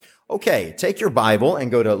Okay, take your Bible and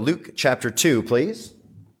go to Luke chapter 2, please.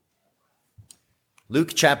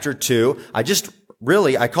 Luke chapter 2.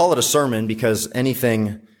 I call it a sermon because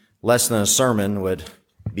anything less than a sermon would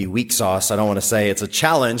be weak sauce. I don't want to say it's a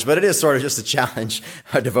challenge, but it is sort of just a challenge,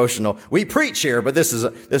 a devotional. We preach here, but this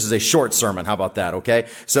is a short sermon. How about that? Okay.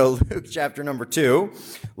 So Luke chapter number 2,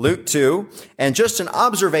 Luke 2, and just an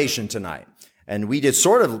observation tonight. And we did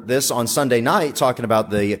sort of this on Sunday night, talking about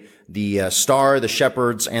the star, the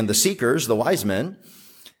shepherds, and the seekers, the wise men.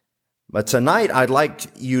 But tonight, I'd like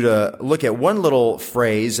you to look at one little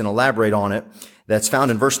phrase and elaborate on it that's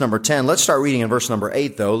found in verse number 10. Let's start reading in verse number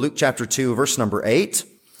 8, though. Luke chapter 2, verse number 8.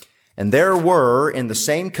 And there were in the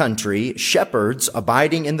same country shepherds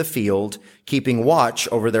abiding in the field, keeping watch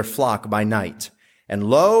over their flock by night. And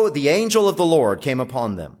lo, the angel of the Lord came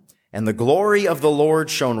upon them. And the glory of the Lord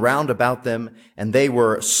shone round about them, and they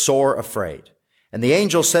were sore afraid. And the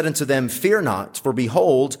angel said unto them, Fear not, for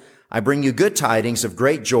behold, I bring you good tidings of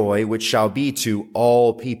great joy, which shall be to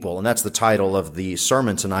all people. And that's the title of the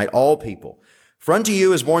sermon tonight, all people. For unto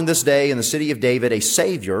you is born this day in the city of David a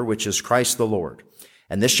Savior, which is Christ the Lord.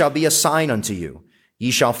 And this shall be a sign unto you.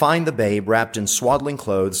 Ye shall find the babe wrapped in swaddling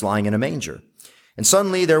clothes, lying in a manger. And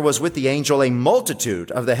suddenly there was with the angel a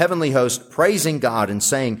multitude of the heavenly host praising God and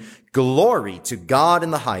saying, Glory to God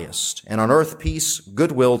in the highest, and on earth peace,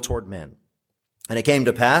 goodwill toward men. And it came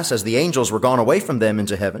to pass, as the angels were gone away from them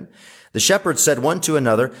into heaven, the shepherds said one to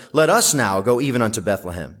another, Let us now go even unto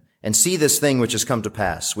Bethlehem, and see this thing which is come to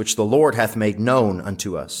pass, which the Lord hath made known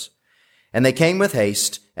unto us. And they came with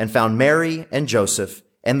haste, and found Mary and Joseph,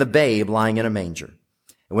 and the babe lying in a manger.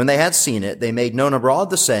 And when they had seen it, they made known abroad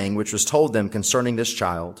the saying which was told them concerning this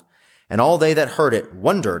child. And all they that heard it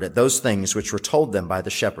wondered at those things which were told them by the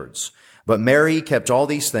shepherds. But Mary kept all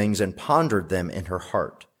these things and pondered them in her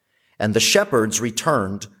heart. And the shepherds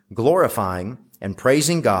returned, glorifying and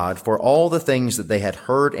praising God for all the things that they had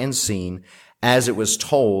heard and seen, as it was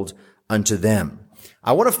told unto them.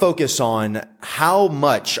 I want to focus on how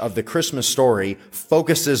much of the Christmas story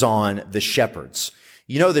focuses on the shepherds.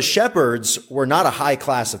 You know, the shepherds were not a high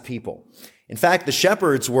class of people. In fact, the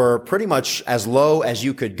shepherds were pretty much as low as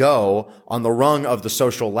you could go on the rung of the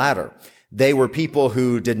social ladder. They were people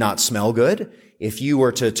who did not smell good. If you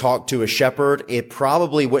were to talk to a shepherd, it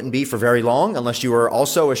probably wouldn't be for very long unless you were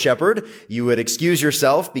also a shepherd. You would excuse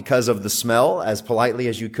yourself because of the smell as politely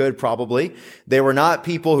as you could, probably. They were not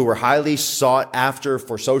people who were highly sought after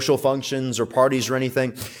for social functions or parties or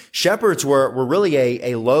anything. Shepherds were really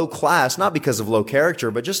a low class, not because of low character,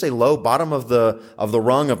 but just a low bottom of the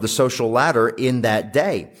rung of the social ladder in that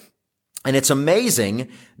day. And it's amazing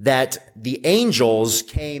that the angels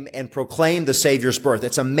came and proclaimed the Savior's birth.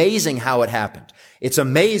 It's amazing how it happened. It's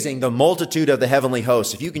amazing the multitude of the heavenly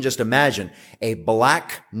hosts. If you can just imagine a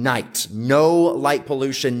black night, no light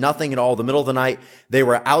pollution, nothing at all, the middle of the night. They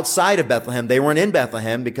were outside of Bethlehem. They weren't in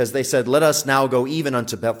Bethlehem because they said, let us now go even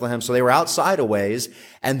unto Bethlehem. So they were outside a ways.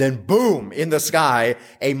 And then boom, in the sky,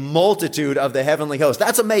 a multitude of the heavenly hosts.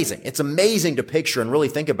 That's amazing. It's amazing to picture and really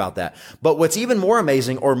think about that. But what's even more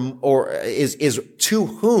amazing is to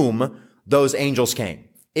whom those angels came.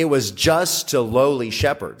 It was just to lowly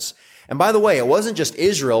shepherds. And by the way, it wasn't just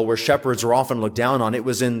Israel where shepherds were often looked down on. It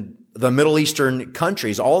was in the Middle Eastern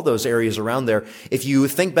countries, all those areas around there. If you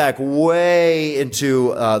think back way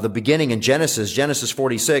into the beginning in Genesis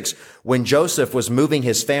 46, when Joseph was moving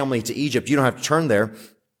his family to Egypt, you don't have to turn there.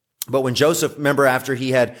 But when Joseph, remember after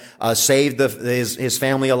he had saved his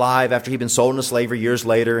family alive, after he'd been sold into slavery years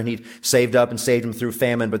later, and he'd saved up and saved them through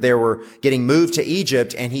famine, but they were getting moved to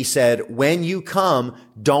Egypt, and he said, when you come,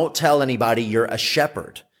 don't tell anybody you're a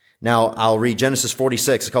shepherd. Now, I'll read Genesis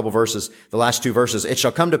 46, a couple verses, the last two verses. It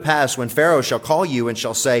shall come to pass when Pharaoh shall call you and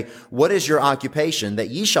shall say, What is your occupation?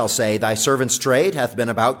 That ye shall say, Thy servant's trade hath been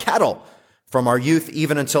about cattle from our youth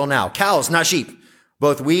even until now. Cows, not sheep.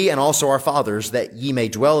 Both we and also our fathers, that ye may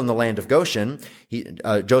dwell in the land of Goshen.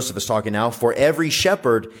 Joseph is talking now. For every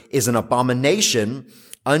shepherd is an abomination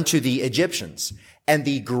unto the Egyptians. And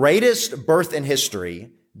the greatest birth in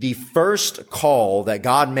history, the first call that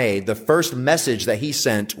God made, the first message that he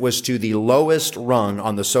sent was to the lowest rung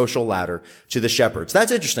on the social ladder, to the shepherds.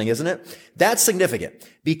 That's interesting, isn't it? That's significant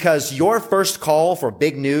because your first call for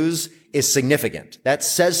big news is significant. That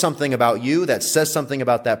says something about you. That says something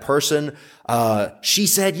about that person. She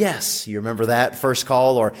said yes. You remember that first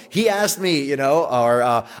call? Or he asked me, or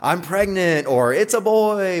I'm pregnant, or it's a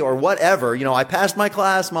boy, or whatever. I passed my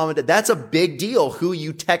class, mom and dad. That's a big deal. Who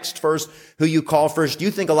you text first, who you call first.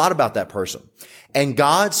 You think a lot about that person. And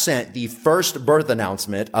God sent the first birth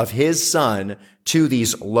announcement of his son to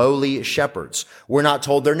these lowly shepherds. We're not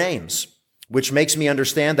told their names. which makes me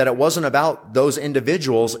understand that it wasn't about those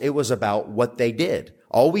individuals. It was about what they did.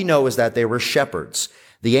 All we know is that they were shepherds.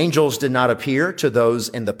 The angels did not appear to those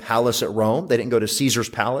in the palace at Rome. They didn't go to Caesar's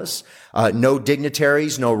palace. No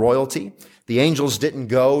dignitaries, no royalty. The angels didn't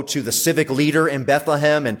go to the civic leader in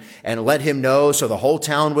Bethlehem and let him know so the whole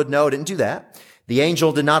town would know. Didn't do that. The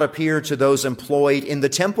angel did not appear to those employed in the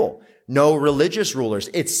temple. No religious rulers.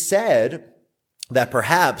 It's said that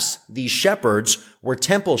perhaps these shepherds were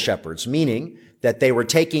temple shepherds, meaning that they were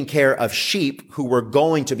taking care of sheep who were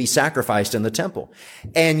going to be sacrificed in the temple.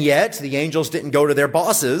 And yet the angels didn't go to their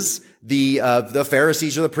bosses, the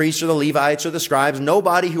Pharisees or the priests or the Levites or the scribes,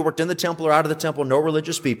 nobody who worked in the temple or out of the temple, no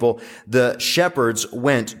religious people. The shepherds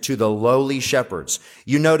went to the lowly shepherds.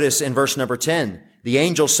 You notice in verse number 10, the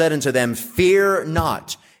angel said unto them, "Fear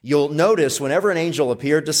not." You'll notice whenever an angel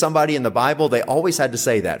appeared to somebody in the Bible, they always had to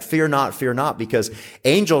say that, fear not, because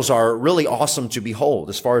angels are really awesome to behold.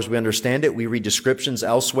 As far as we understand it, we read descriptions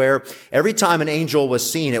elsewhere. Every time an angel was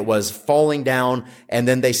seen, it was falling down, and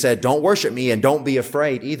then they said, don't worship me and don't be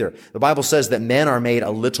afraid either. The Bible says that men are made a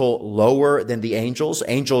little lower than the angels.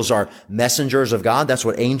 Angels are messengers of God. That's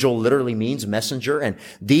what angel literally means, messenger. And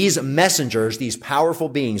these messengers, these powerful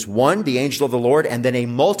beings, one, the angel of the Lord, and then a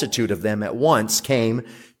multitude of them at once came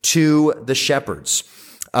to the shepherds.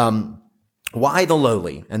 Why the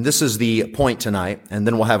lowly? And this is the point tonight, and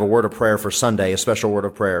then we'll have a word of prayer for Sunday, a special word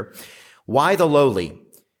of prayer. Why the lowly?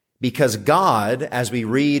 Because God, as we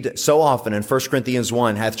read so often in 1 Corinthians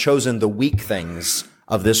 1, hath chosen the weak things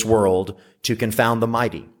of this world to confound the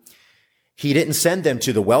mighty. He didn't send them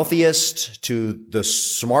to the wealthiest, to the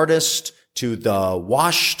smartest, to the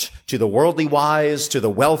washed, to the worldly wise, to the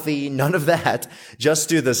wealthy, none of that, just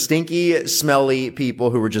to the stinky, smelly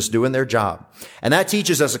people who were just doing their job. And that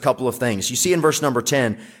teaches us a couple of things. You see in verse number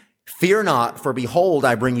 10, fear not, for behold,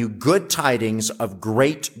 I bring you good tidings of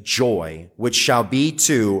great joy, which shall be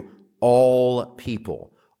to all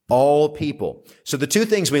people. All people. So the two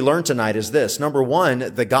things we learned tonight is this. Number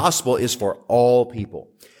one, the gospel is for all people.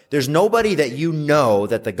 There's nobody that you know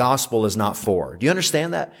that the gospel is not for. Do you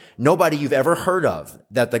understand that? Nobody you've ever heard of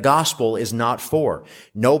that the gospel is not for.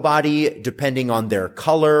 Nobody, depending on their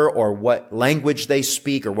color or what language they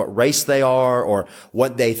speak or what race they are or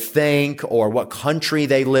what they think or what country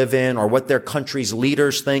they live in or what their country's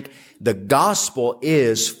leaders think. The gospel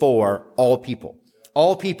is for all people.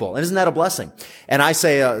 All people. And isn't that a blessing? And I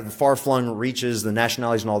say far-flung reaches, the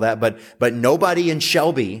nationalities and all that, but nobody in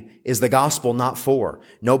Shelby is the gospel not for.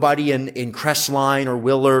 Nobody in Crestline or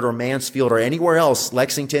Willard or Mansfield or anywhere else,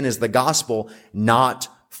 Lexington, is the gospel not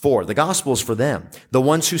for. The gospel is for them. The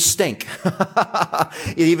ones who stink.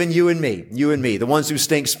 Even you and me, the ones who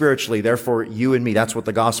stink spiritually, therefore you and me. That's what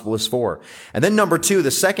the gospel is for. And then number two, the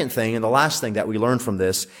second thing and the last thing that we learn from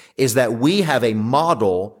this is that we have a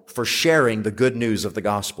model for sharing the good news of the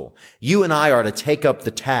gospel. You and I are to take up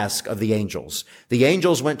the task of the angels. The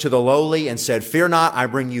angels went to the lowly and said, fear not, I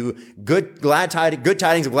bring you good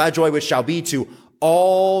tidings of glad joy, which shall be to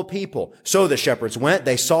all people. So the shepherds went,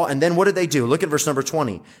 they saw, and then what did they do? Look at verse number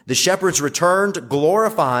 20. The shepherds returned,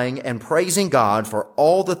 glorifying and praising God for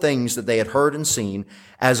all the things that they had heard and seen,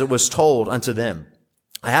 as it was told unto them.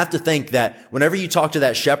 I have to think that whenever you talk to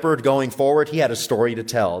that shepherd going forward, he had a story to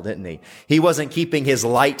tell, didn't he? He wasn't keeping his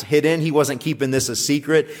light hidden. He wasn't keeping this a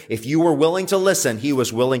secret. If you were willing to listen, he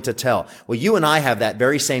was willing to tell. Well, you and I have that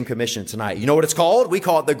very same commission tonight. You know what it's called? We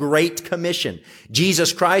call it the Great Commission.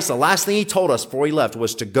 Jesus Christ, the last thing he told us before he left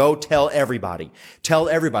was to go tell everybody. Tell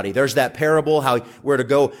everybody. There's that parable how we're to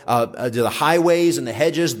go to the highways and the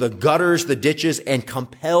hedges, the gutters, the ditches, and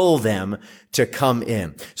compel them to come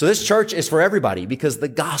in. So this church is for everybody because the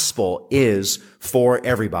gospel is for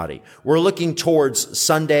everybody. We're looking towards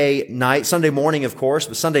Sunday morning, of course,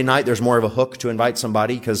 but Sunday night there's more of a hook to invite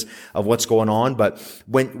somebody because of what's going on. But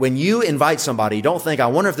when you invite somebody, don't think, I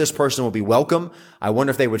wonder if this person will be welcome. I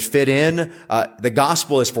wonder if they would fit in. The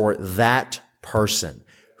gospel is for that person.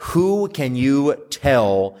 Who can you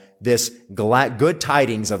tell this good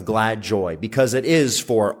tidings of glad joy? Because it is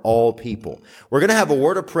for all people. We're going to have a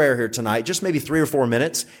word of prayer here tonight, just maybe 3 or 4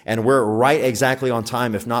 minutes, and we're right exactly on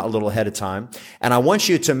time, if not a little ahead of time. And I want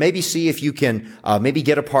you to maybe see if you can maybe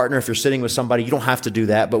get a partner if you're sitting with somebody. You don't have to do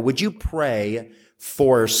that, but would you pray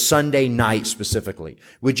for Sunday night specifically?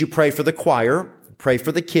 Would you pray for the choir, pray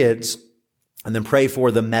for the kids, and then pray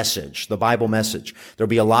for the message, the Bible message. There'll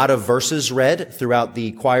be a lot of verses read throughout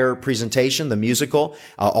the choir presentation, the musical,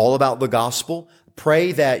 all about the gospel.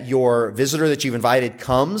 Pray that your visitor that you've invited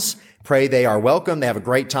comes. Pray they are welcome, they have a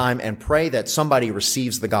great time, and pray that somebody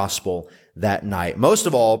receives the gospel that night. Most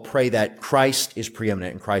of all, pray that Christ is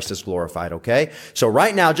preeminent and Christ is glorified, okay? So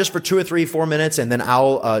right now, just for 2 or 3, 4 minutes, and then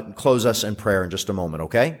I'll close us in prayer in just a moment,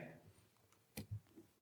 okay?